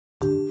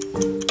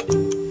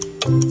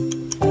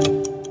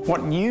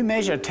What you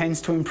measure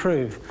tends to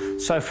improve.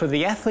 So for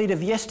the athlete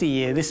of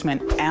yesteryear, this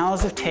meant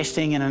hours of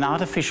testing in an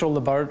artificial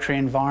laboratory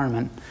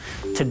environment.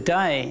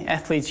 Today,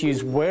 athletes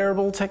use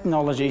wearable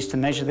technologies to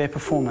measure their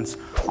performance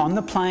on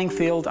the playing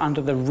field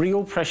under the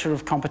real pressure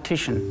of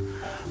competition.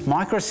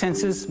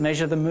 Microsensors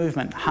measure the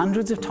movement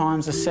hundreds of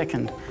times a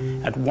second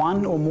at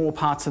one or more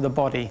parts of the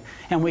body,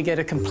 and we get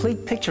a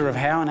complete picture of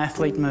how an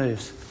athlete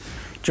moves.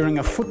 During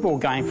a football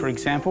game, for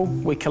example,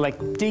 we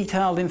collect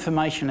detailed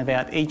information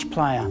about each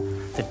player,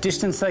 the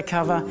distance they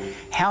cover,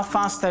 how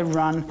fast they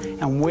run,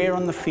 and where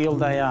on the field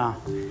they are.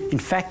 In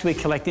fact, we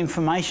collect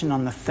information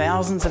on the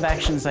thousands of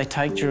actions they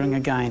take during a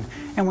game,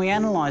 and we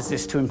analyse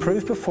this to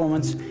improve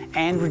performance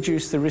and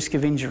reduce the risk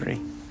of injury.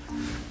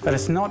 But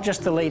it's not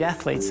just elite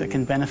athletes that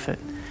can benefit.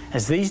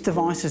 As these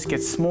devices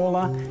get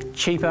smaller,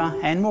 cheaper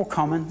and more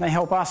common, they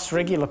help us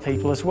regular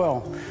people as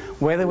well,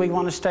 whether we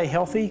want to stay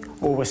healthy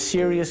or we're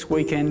serious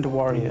weekend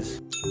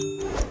warriors.